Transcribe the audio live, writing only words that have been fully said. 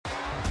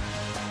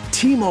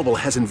T-Mobile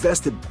has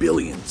invested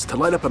billions to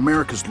light up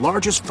America's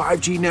largest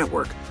 5G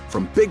network,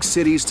 from big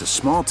cities to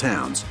small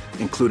towns,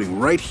 including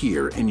right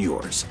here in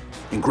yours.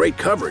 And great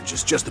coverage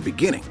is just the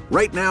beginning.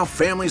 Right now,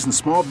 families and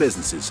small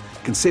businesses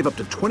can save up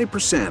to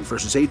 20%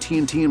 versus AT&T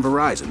and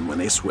Verizon when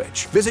they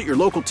switch. Visit your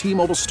local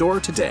T-Mobile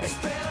store today.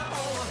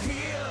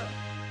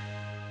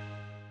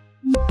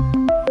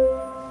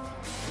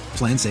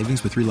 Plan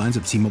savings with 3 lines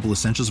of T-Mobile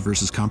Essentials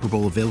versus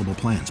comparable available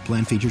plans.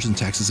 Plan features and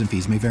taxes and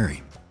fees may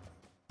vary.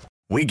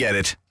 We get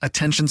it.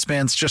 Attention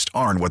spans just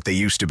aren't what they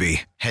used to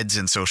be. Heads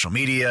in social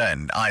media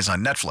and eyes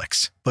on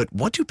Netflix. But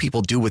what do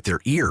people do with their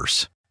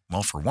ears?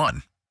 Well, for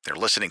one, they're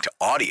listening to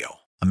audio.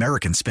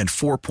 Americans spend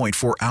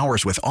 4.4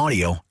 hours with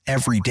audio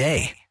every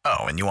day. Oh,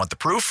 and you want the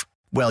proof?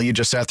 Well, you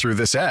just sat through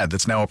this ad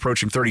that's now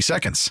approaching 30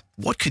 seconds.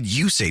 What could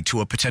you say to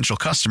a potential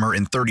customer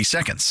in 30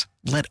 seconds?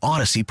 Let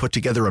Odyssey put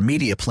together a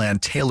media plan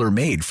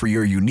tailor-made for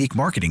your unique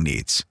marketing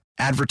needs.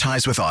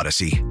 Advertise with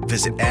Odyssey.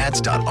 Visit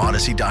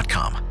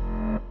ads.odyssey.com.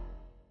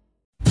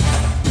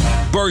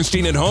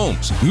 Bernstein and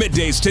Holmes,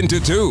 middays 10 to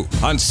 2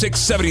 on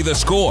 670 The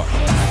Score.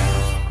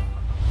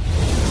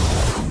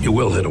 You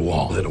will hit a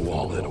wall, hit a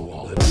wall, hit a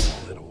wall, hit a wall,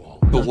 hit a wall.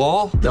 The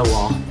wall? The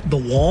wall. The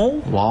wall?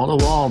 Wall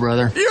to wall,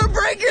 brother. You're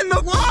breaking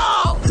the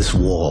wall! This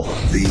wall,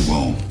 the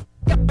wall.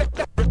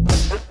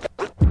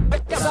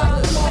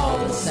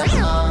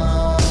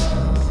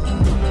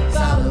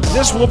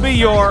 This will be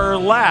your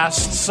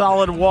last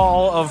solid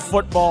wall of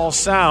football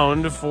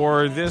sound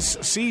for this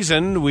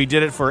season. We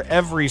did it for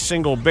every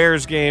single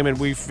Bears game, and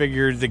we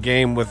figured the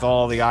game with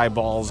all the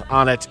eyeballs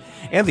on it,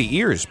 and the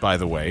ears, by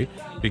the way,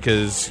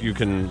 because you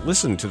can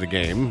listen to the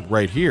game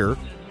right here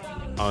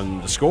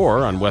on The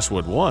Score on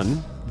Westwood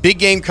One. Big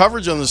game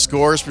coverage on The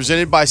Score is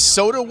presented by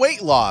Soda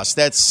Weight Loss.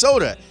 That's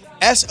Soda,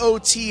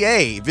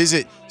 S-O-T-A.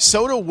 Visit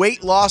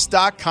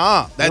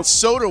sodaweightloss.com.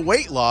 That's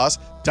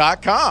sodaweightloss.com.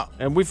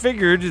 And we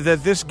figured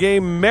that this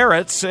game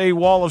merits a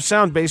wall of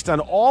sound based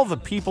on all the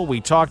people we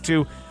talked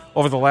to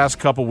over the last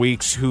couple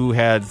weeks who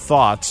had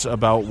thoughts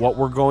about what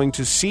we're going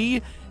to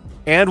see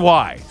and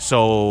why.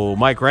 So,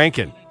 Mike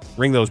Rankin,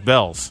 ring those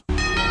bells.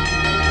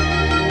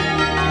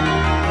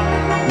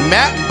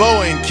 Matt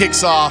Bowen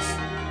kicks off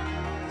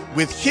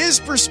with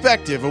his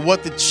perspective of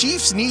what the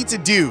Chiefs need to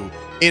do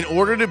in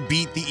order to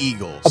beat the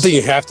Eagles. I think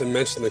you have to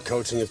mention the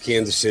coaching of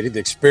Kansas City, the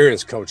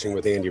experience coaching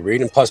with Andy Reid,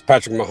 and plus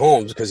Patrick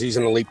Mahomes, because he's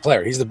an elite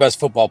player. He's the best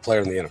football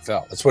player in the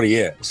NFL. That's what he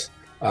is.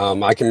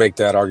 I can make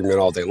that argument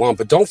all day long.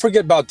 But don't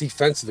forget about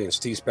defensively and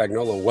Steve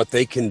Spagnuolo and what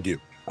they can do.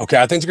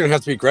 Okay, I think they're going to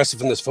have to be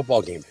aggressive in this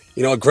football game.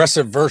 You know,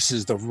 aggressive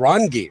versus the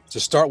run game. To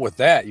start with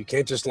that, you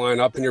can't just line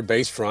up in your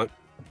base front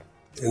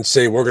and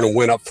say, we're going to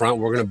win up front,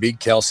 we're going to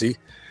beat Kelsey.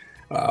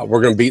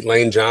 We're going to beat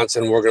Lane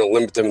Johnson. We're going to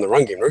limit them in the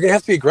run game. We're going to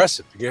have to be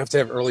aggressive. You're going to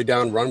have early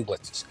down run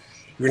blitzes.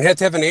 You're going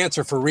to have an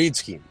answer for read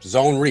scheme,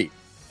 zone read.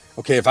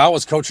 Okay, if I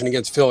was coaching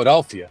against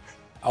Philadelphia,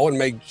 I would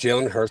make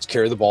Jalen Hurts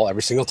carry the ball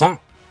every single time.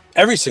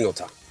 Every single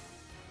time.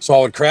 So I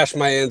would crash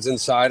my ends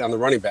inside on the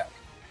running back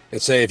and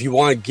say, if you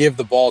want to give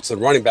the ball to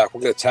the running back,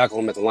 we're going to tackle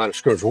him at the line of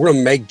scrimmage. We're going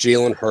to make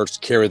Jalen Hurts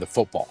carry the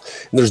football.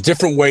 And there's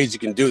different ways you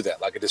can do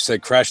that. Like I just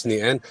said, crash in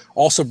the end.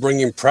 Also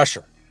bringing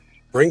pressure.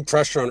 Bring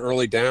pressure on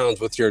early downs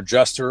with your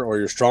adjuster or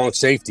your strong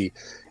safety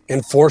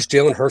and force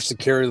Jalen Hurts to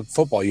carry the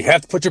football. You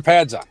have to put your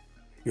pads on.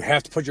 You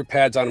have to put your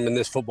pads on him in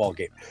this football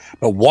game.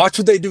 But watch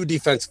what they do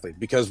defensively,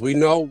 because we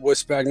know with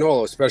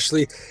Spagnuolo,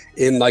 especially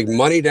in like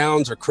money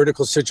downs or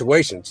critical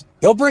situations,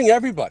 they'll bring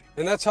everybody,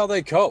 and that's how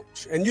they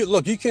coach. And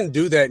you can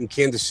do that in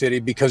Kansas City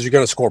because you're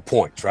going to score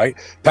points, right?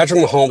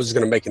 Patrick Mahomes is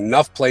going to make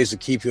enough plays to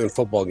keep you in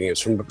football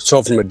games.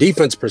 So from a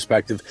defense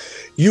perspective,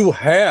 you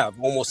have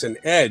almost an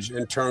edge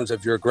in terms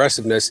of your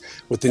aggressiveness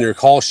within your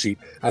call sheet.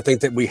 I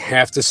think that we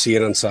have to see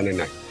it on Sunday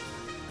night.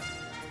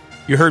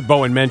 You heard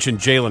Bowen mention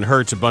Jalen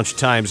Hurts a bunch of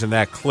times in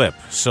that clip,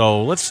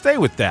 so let's stay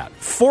with that.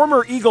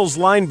 Former Eagles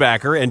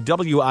linebacker and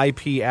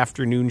WIP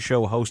afternoon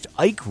show host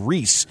Ike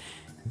Reese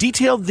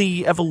detailed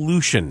the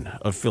evolution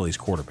of Philly's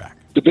quarterback.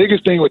 The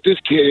biggest thing with this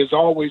kid has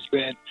always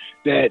been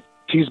that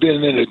he's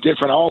been in a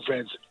different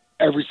offense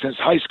ever since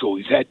high school.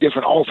 He's had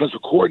different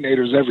offensive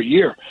coordinators every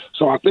year.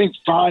 So I think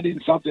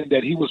finding something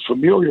that he was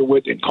familiar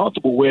with and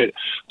comfortable with,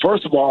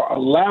 first of all,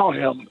 allow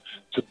him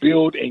to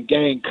build and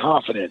gain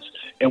confidence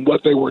in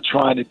what they were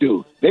trying to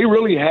do. They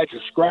really had to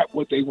scrap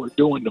what they were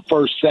doing the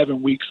first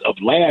 7 weeks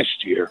of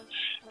last year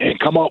and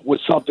come up with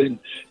something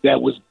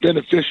that was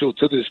beneficial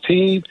to this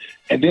team,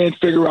 and then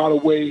figure out a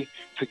way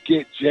to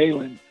get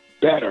Jalen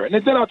better. And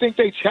then I think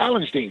they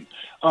challenged him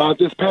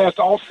this past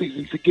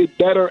offseason to get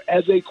better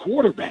as a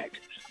quarterback,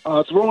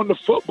 throwing the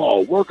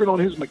football, working on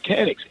his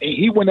mechanics. And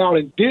he went out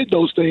and did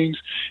those things.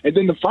 And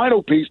then the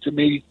final piece to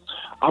me,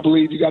 I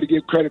believe you got to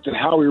give credit to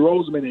Howie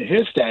Roseman and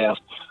his staff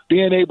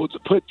being able to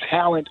put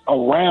talent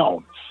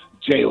around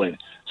Jalen.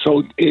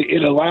 So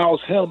it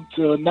allows him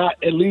to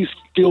not at least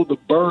feel the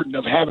burden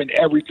of having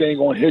everything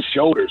on his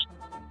shoulders.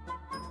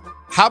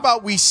 How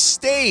about we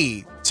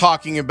stay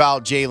talking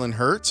about Jalen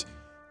Hurts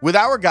with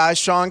our guy,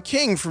 Sean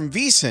King from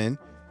VSiN?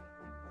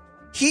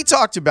 He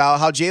talked about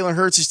how Jalen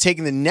Hurts is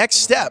taking the next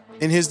step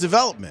in his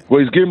development.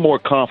 Well, he's getting more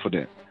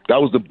confident.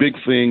 that was the big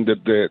thing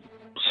that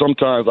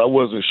sometimes I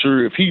wasn't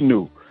sure if he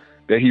knew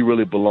that he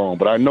really belonged.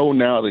 But I know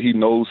now that he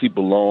knows he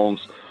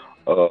belongs.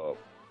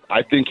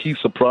 I think he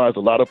surprised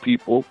a lot of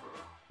people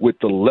with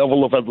the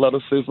level of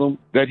athleticism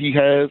that he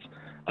has.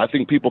 I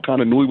think people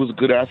kind of knew he was a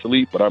good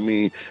athlete, but I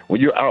mean,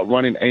 when you're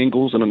outrunning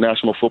angles in the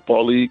National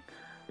Football League,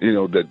 you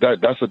know,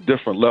 that's a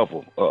different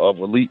level of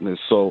eliteness.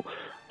 So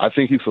I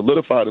think he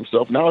solidified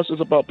himself. Now it's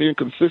just about being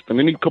consistent,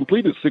 and he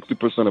completed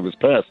 60% of his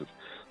passes.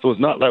 So it's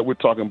not like we're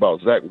talking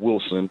about Zach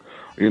Wilson,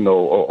 you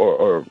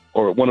know, or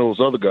one of those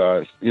other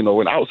guys, you know.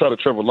 And outside of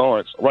Trevor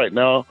Lawrence, right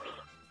now,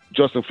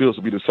 Justin Fields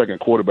will be the second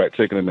quarterback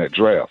taken in that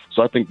draft.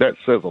 So I think that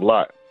says a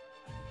lot.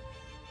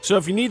 So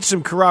if you need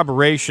some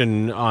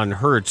corroboration on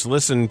Hurts,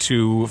 listen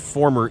to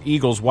former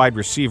Eagles wide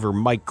receiver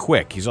Mike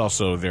Quick. He's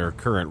also their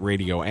current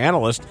radio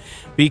analyst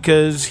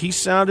because he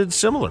sounded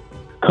similar.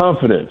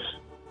 Confidence.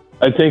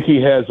 I think he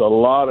has a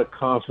lot of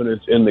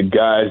confidence in the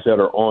guys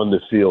that are on the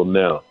field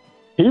now.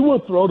 He will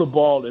throw the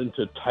ball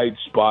into tight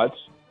spots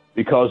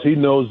because he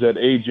knows that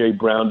A.J.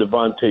 Brown,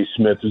 Devontae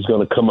Smith is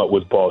going to come up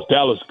with balls.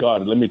 Dallas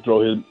Goedert, let me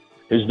throw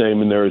his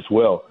name in there as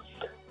well.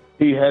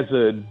 He has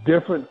a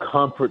different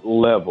comfort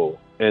level.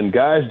 And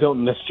guys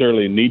don't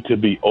necessarily need to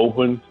be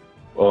open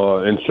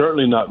and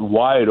certainly not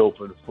wide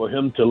open for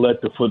him to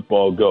let the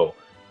football go.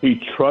 He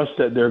trusts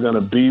that they're going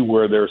to be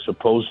where they're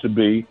supposed to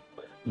be.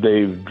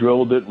 They've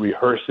drilled it,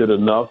 rehearsed it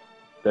enough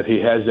that he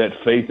has that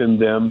faith in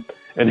them.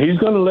 And he's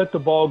going to let the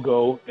ball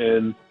go.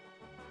 And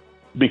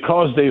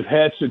because they've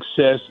had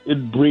success,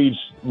 it breeds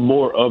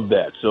more of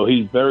that. So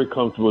he's very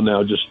comfortable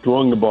now just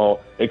throwing the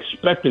ball,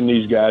 expecting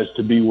these guys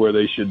to be where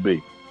they should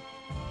be.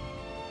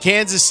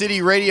 Kansas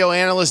City radio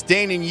analyst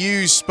Danon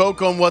Hughes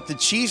spoke on what the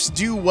Chiefs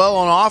do well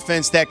on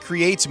offense that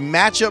creates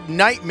matchup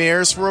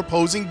nightmares for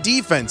opposing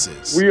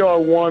defenses. We are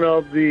one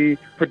of the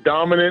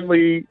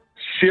predominantly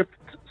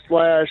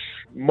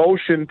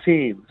shift/motion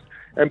teams.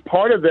 And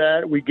part of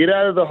that, we get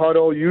out of the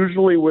huddle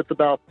usually with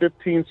about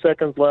 15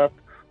 seconds left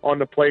on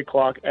the play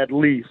clock at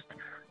least.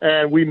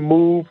 And we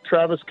move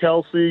Travis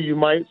Kelce. You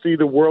might see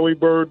the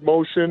whirlybird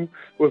motion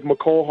with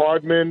Mecole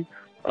Hardman.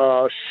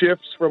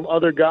 Shifts from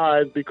other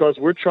guys because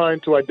we're trying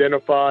to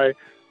identify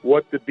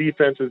what the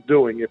defense is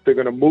doing. If they're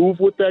going to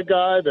move with that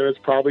guy, then it's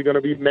probably going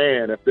to be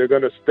man. If they're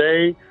going to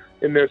stay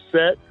in their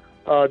set,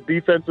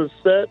 defensive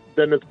set,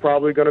 then it's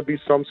probably going to be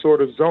some sort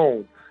of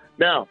zone.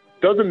 Now,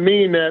 doesn't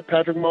mean that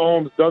Patrick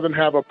Mahomes doesn't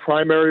have a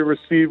primary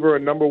receiver, a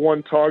number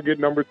one target,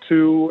 number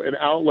two, an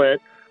outlet.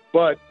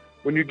 But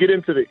when you get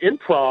into the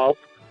improv,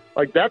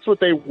 like that's what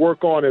they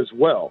work on as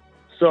well.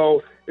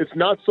 So it's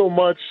not so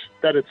much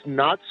that it's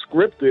not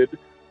scripted,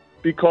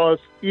 because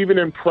even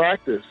in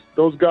practice,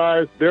 those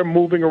guys, they're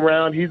moving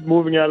around. He's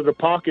moving out of the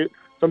pocket.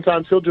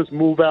 Sometimes he'll just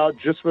move out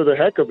just for the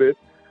heck of it,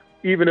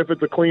 even if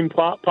it's a clean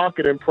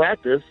pocket in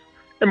practice.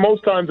 And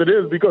most times it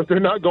is because they're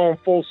not going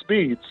full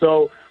speed.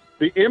 So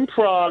the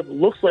improv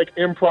looks like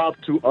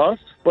improv to us,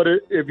 but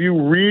if you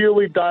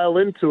really dial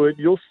into it,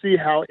 you'll see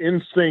how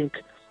in sync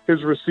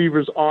his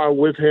receivers are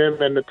with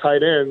him and the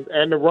tight ends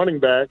and the running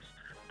backs,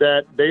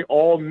 that they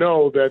all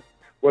know that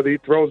whether he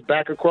throws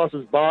back across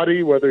his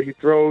body, whether he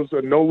throws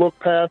a no-look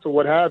pass or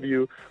what have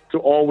you, to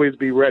always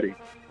be ready.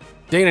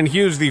 Danon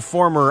Hughes, the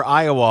former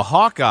Iowa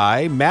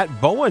Hawkeye. Matt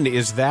Bowen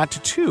is that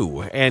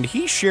too, and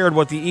he shared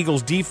what the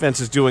Eagles' defense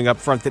is doing up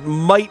front that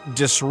might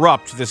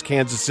disrupt this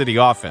Kansas City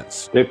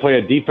offense. They play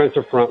a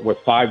defensive front with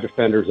 5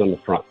 defenders on the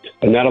front,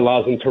 and that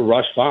allows them to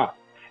rush 5.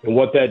 And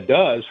what that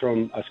does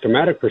from a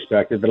schematic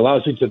perspective, it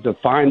allows you to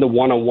define the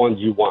one-on-ones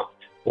you want,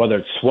 whether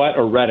it's Sweat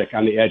or Reddick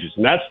on the edges.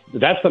 And that's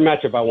the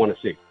matchup I want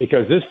to see.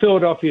 Because this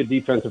Philadelphia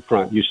defensive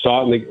front, you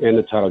saw it in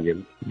the title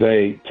game.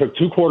 They took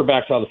 2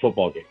 quarterbacks out of the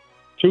football game.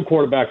 2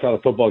 quarterbacks out of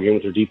the football game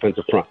with their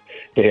defensive front.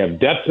 They have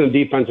depth in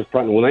the defensive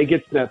front. And when they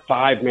get to that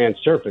 5-man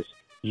surface,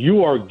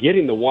 you are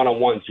getting the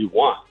one-on-ones you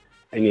want.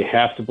 And you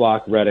have to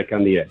block Reddick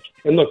on the edge.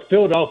 And look,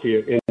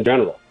 Philadelphia in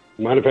general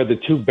might have had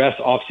the 2 best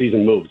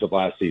offseason moves of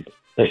last season.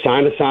 They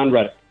signed Hassan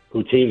Reddick,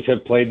 who teams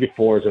have played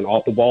before as an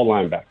off-the-ball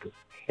linebacker.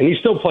 And he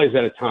still plays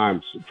that at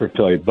times for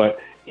Philly, but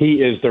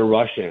he is their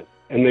rush in.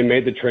 And they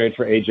made the trade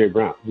for A.J.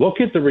 Brown. Look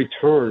at the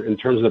return in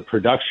terms of the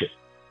production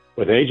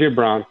with A.J.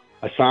 Brown,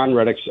 Hassan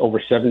Reddick's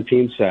over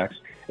 17 sacks.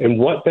 And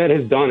what that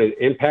has done is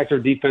impact their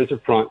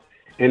defensive front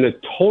and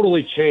it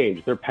totally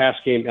changed their pass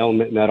game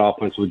element in that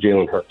offense with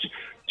Jalen Hurts.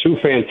 2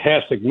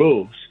 fantastic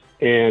moves.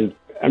 And,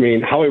 I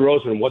mean, Howie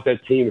Roseman, what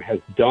that team has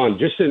done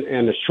just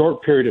in a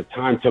short period of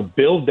time to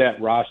build that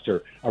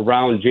roster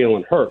around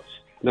Jalen Hurts.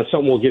 And that's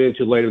something we'll get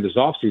into later this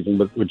offseason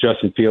with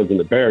Justin Fields and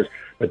the Bears.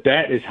 But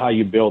that is how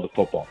you build a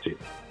football team.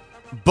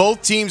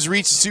 Both teams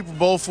reached the Super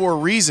Bowl for a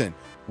reason.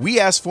 We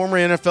asked former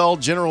NFL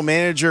general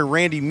manager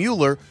Randy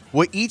Mueller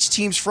what each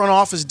team's front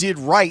office did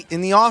right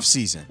in the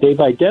offseason. They've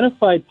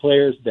identified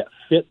players that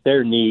fit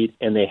their need,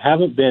 and they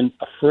haven't been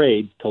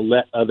afraid to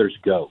let others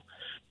go.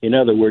 In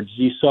other words,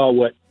 you saw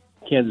what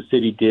Kansas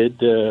City did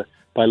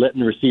by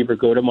letting the receiver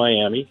go to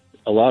Miami.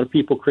 A lot of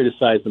people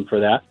criticized them for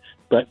that.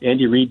 But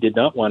Andy Reid did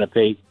not want to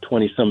pay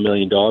 $20-some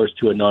million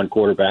to a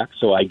non-quarterback,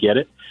 so I get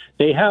it.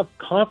 They have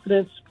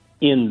confidence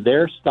in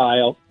their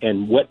style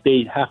and what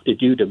they have to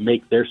do to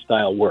make their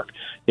style work.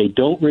 They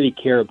don't really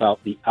care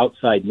about the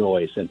outside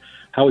noise, and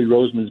Howie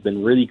Roseman's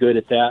been really good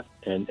at that,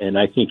 and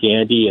I think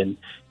Andy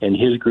and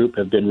his group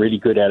have been really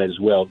good at it as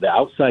well. The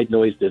outside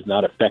noise does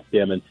not affect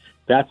them, and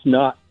that's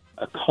not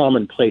a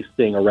commonplace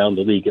thing around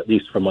the league, at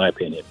least from my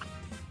opinion.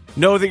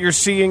 Know that you're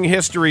seeing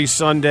history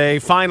Sunday.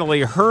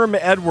 Finally, Herm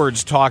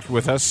Edwards talked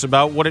with us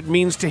about what it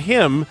means to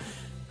him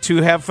to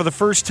have, for the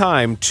first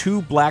time,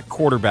 2 black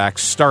quarterbacks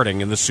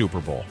starting in the Super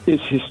Bowl.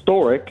 It's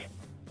historic.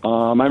 I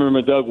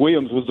remember Doug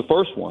Williams was the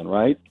first one,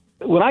 right?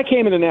 When I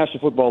came in the National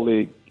Football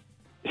League,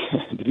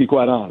 to be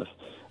quite honest,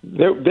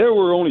 there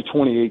were only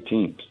 28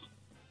 teams.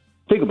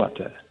 Think about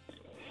that.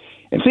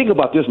 And think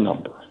about this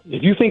number.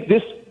 If you think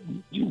this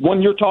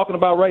one you're talking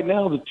about right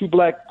now, the 2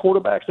 black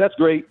quarterbacks, that's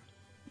great.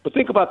 But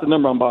think about the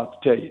number I'm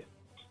about to tell you.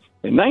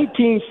 In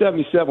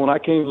 1977, when I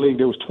came to the league,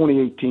 there was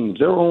 28 teams.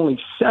 There were only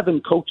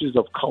 7 coaches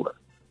of color.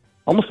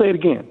 I'm going to say it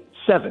again,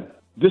 7.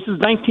 This is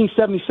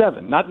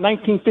 1977, not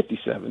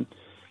 1957,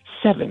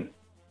 7.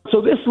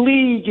 So this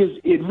league,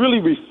 it really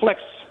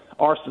reflects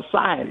our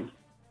society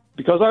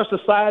because our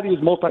society is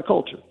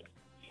multicultural.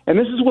 And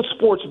this is what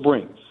sports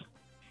brings.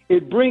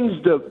 It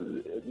brings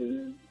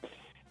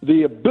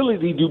the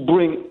ability to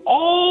bring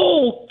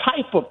all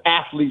type of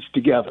athletes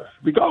together,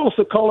 regardless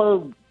of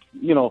color,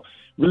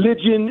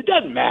 religion, it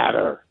doesn't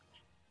matter.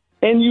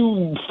 And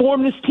you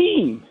form this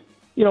team.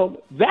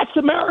 That's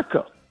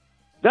America.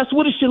 That's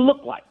what it should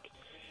look like.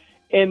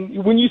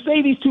 And when you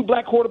say these 2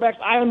 black quarterbacks,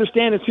 I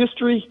understand its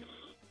history,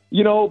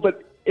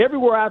 but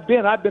everywhere I've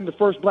been the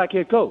first black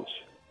head coach.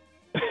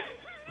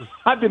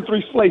 I've been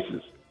 3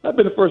 places. I've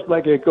been the first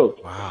black head coach.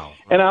 Wow.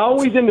 And I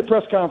always end the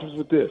press conference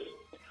with this.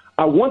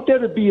 I want there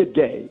to be a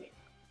day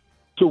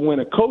to when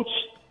a coach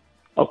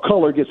of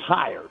color gets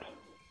hired,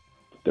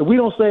 that we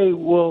don't say,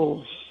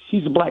 well,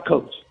 he's a black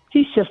coach.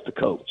 He's just a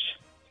coach.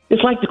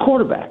 It's like the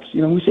quarterbacks.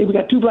 We say we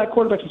got 2 black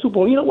quarterbacks in the Super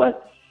Bowl. You know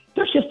what?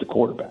 They're just the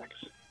quarterbacks.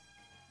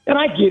 And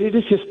I get it.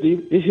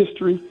 It's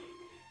history.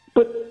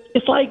 But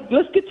it's like,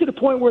 let's get to the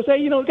point where it's,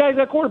 hey, the guy's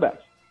got quarterbacks.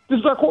 This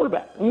is our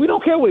quarterback. And we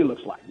don't care what he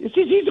looks like. He's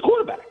the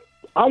quarterback.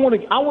 I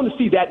want to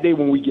see that day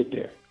when we get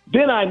there.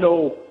 Then I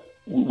know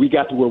we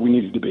got to where we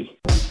needed to be.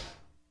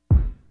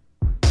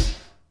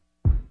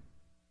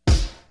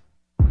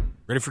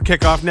 Ready for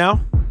kickoff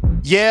now?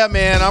 Yeah,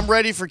 man, I'm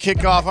ready for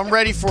kickoff. I'm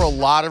ready for a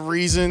lot of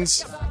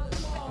reasons.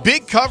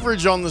 Big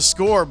coverage on The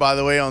Score, by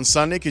the way, on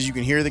Sunday, because you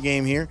can hear the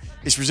game here.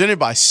 It's presented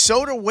by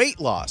Soda Weight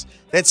Loss.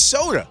 That's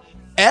Soda,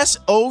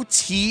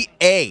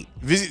 S-O-T-A.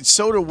 Visit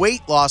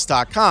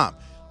sodaweightloss.com.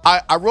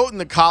 I wrote in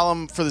the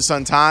column for the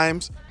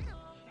Sun-Times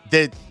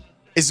that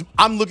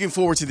I'm looking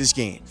forward to this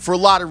game for a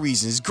lot of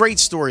reasons. Great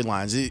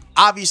storylines.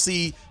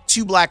 Obviously,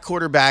 2 black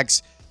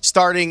quarterbacks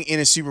starting in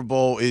a Super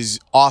Bowl is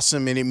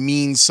awesome, and it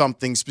means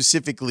something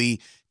specifically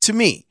to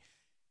me.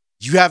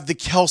 You have the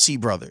Kelce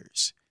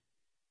brothers.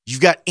 You've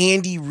got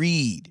Andy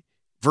Reid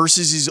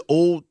versus his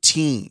old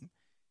team.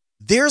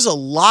 There's a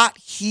lot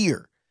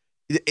here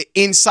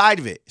inside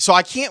of it. So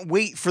I can't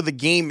wait for the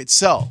game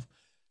itself.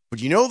 But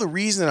the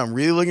reason that I'm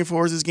really looking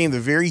forward to this game, the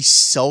very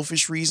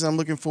selfish reason I'm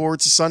looking forward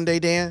to Sunday,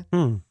 Dan?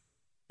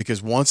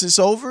 Because once it's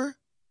over,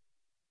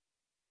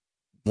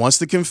 once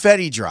the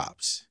confetti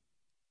drops,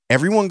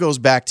 everyone goes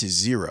back to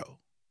 0.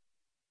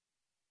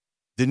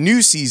 The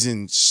new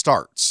season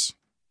starts.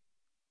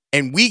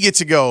 And we get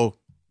to go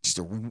just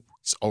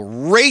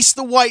erase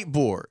the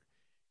whiteboard.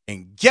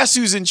 And guess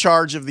who's in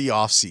charge of the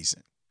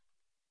offseason?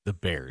 The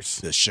Bears.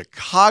 The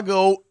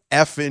Chicago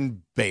effing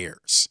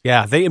Bears.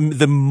 Yeah,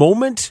 the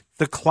moment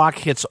the clock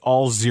hits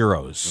all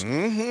zeros,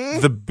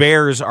 the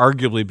Bears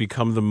arguably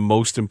become the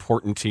most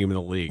important team in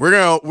the league.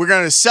 We're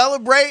gonna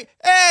celebrate.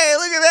 Hey,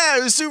 look at that!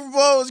 The Super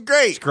Bowl was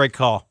great. It's a great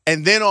call.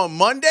 And then on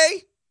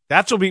Monday,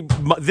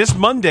 this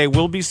Monday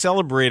we'll be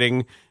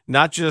celebrating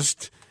not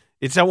just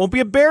it won't be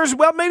a Bears.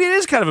 Well, maybe it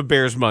is kind of a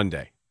Bears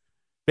Monday.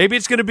 Maybe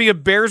it's going to be a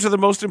Bears are the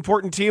most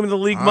important team in the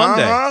league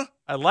Monday.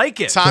 I like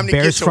it. Time the to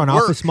Bears get to front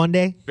work. office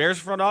Monday. Bears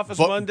front office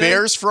Monday.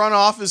 Bears front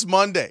office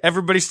Monday.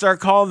 Everybody start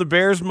calling the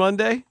Bears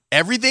Monday.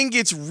 Everything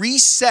gets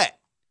reset.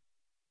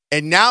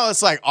 And now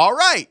it's like, all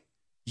right,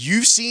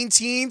 you've seen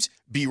teams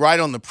be right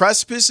on the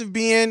precipice of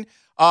being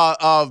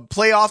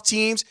playoff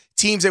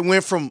teams that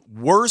went from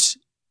worst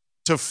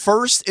to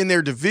first in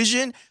their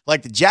division,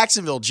 like the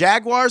Jacksonville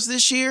Jaguars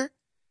this year.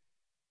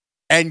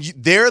 And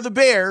they're the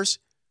Bears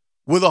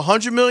with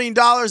 $100 million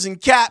in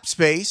cap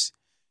space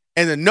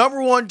and the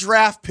number 1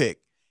 draft pick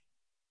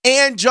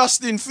and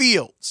Justin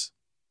Fields.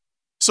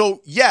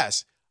 So,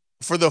 yes,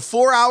 for the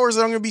 4 hours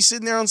that I'm going to be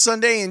sitting there on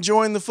Sunday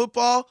enjoying the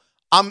football,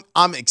 I'm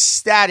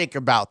ecstatic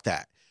about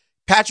that.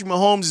 Patrick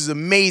Mahomes is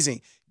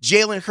amazing.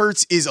 Jalen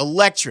Hurts is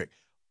electric.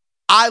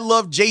 I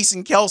love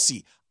Jason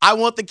Kelce. I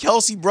want the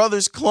Kelce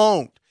brothers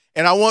cloned,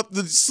 and I want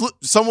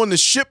someone to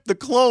ship the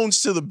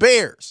clones to the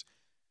Bears.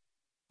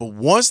 But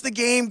once the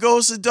game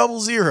goes to double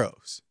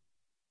zeros,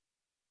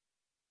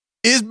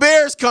 it's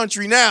Bears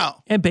country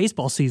now. And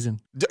baseball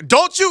season.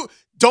 Don't you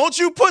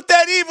put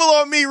that evil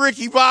on me,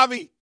 Ricky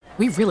Bobby.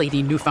 We really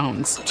need new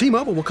phones.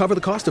 T-Mobile will cover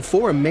the cost of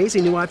 4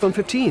 amazing new iPhone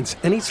 15s,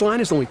 and each line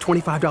is only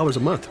 $25 a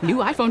month. New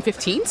iPhone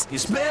 15s?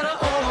 It's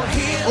better over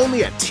here.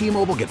 Only at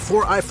T-Mobile, get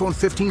 4 iPhone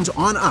 15s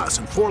on us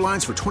and 4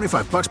 lines for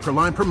 $25 per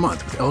line per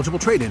month with eligible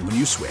trade-in when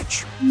you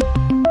switch.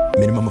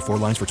 Minimum of 4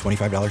 lines for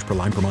 $25 per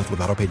line per month with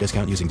autopay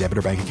discount using debit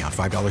or bank account.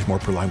 $5 more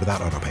per line without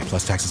autopay,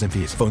 plus taxes and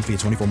fees. Phone fee at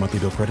 24 monthly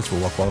bill credits for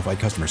well-qualified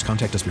customers.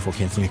 Contact us before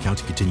canceling account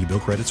to continue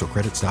bill credits or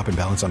credit stop and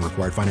balance on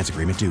required finance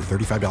agreement due.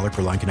 $35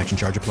 per line connection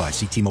charge applies.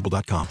 See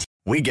T-Mobile.com.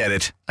 We get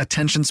it.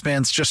 Attention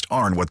spans just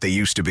aren't what they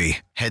used to be.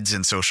 Heads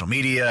in social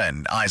media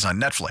and eyes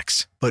on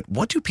Netflix. But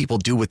what do people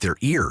do with their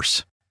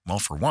ears? Well,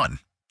 for one,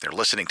 they're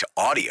listening to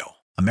audio.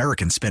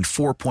 Americans spend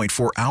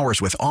 4.4 hours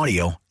with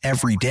audio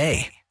every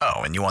day. Oh,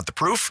 and you want the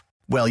proof?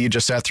 Well, you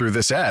just sat through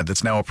this ad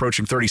that's now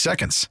approaching 30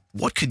 seconds.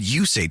 What could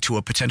you say to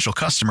a potential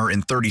customer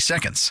in 30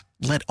 seconds?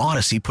 Let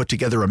Odyssey put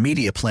together a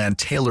media plan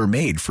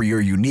tailor-made for your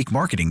unique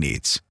marketing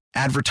needs.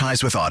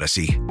 Advertise with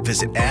Odyssey.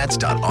 Visit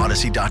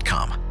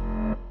ads.odyssey.com.